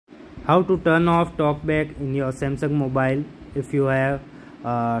How to turn off TalkBack in your Samsung mobile. If you have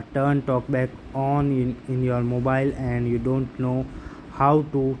turned TalkBack on in your mobile and you don't know how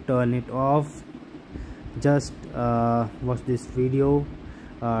to turn it off, just watch this video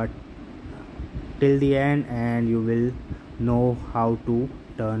till the end and you will know how to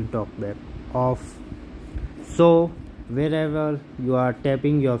turn TalkBack off. So wherever you are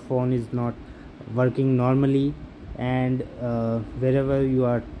tapping, your phone is not working normally, and wherever you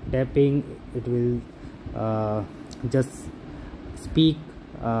are tapping, it will just speak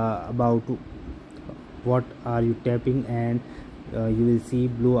about what are you tapping, and you will see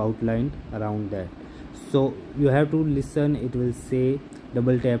blue outline around that. So you have to listen. It will say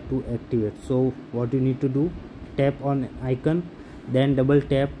double tap to activate. So what you need to do, tap on icon, then double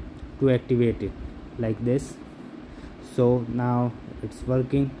tap to activate it, like this. So now it's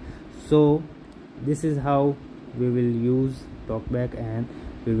working. So this is how we will use TalkBack and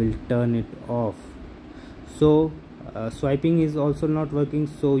we will turn it off. So swiping is also not working,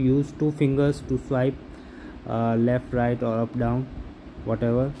 so use 2 fingers to swipe left, right, or up, down,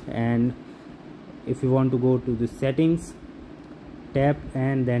 whatever. And if you want to go to the settings, tap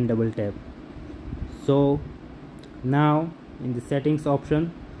and then double tap. So now in the settings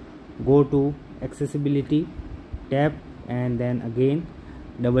option, go to accessibility, tap and then again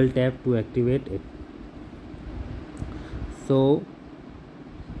double tap to activate it. So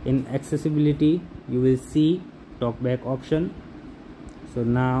in accessibility you will see TalkBack option. So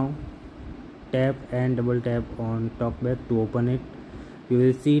now tap and double tap on TalkBack to open it. You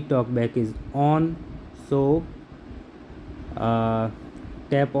will see TalkBack is on. So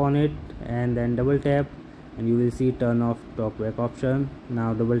tap on it and then double tap and you will see turn off TalkBack option.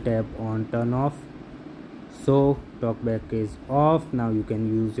 Now double tap on turn off. So TalkBack is off. Now you can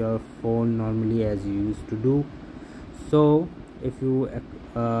use your phone normally as you used to do. So if you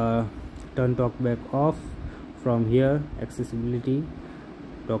turn TalkBack off from here, accessibility,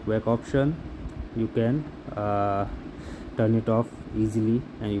 TalkBack option, you can turn it off easily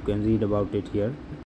and you can read about it here.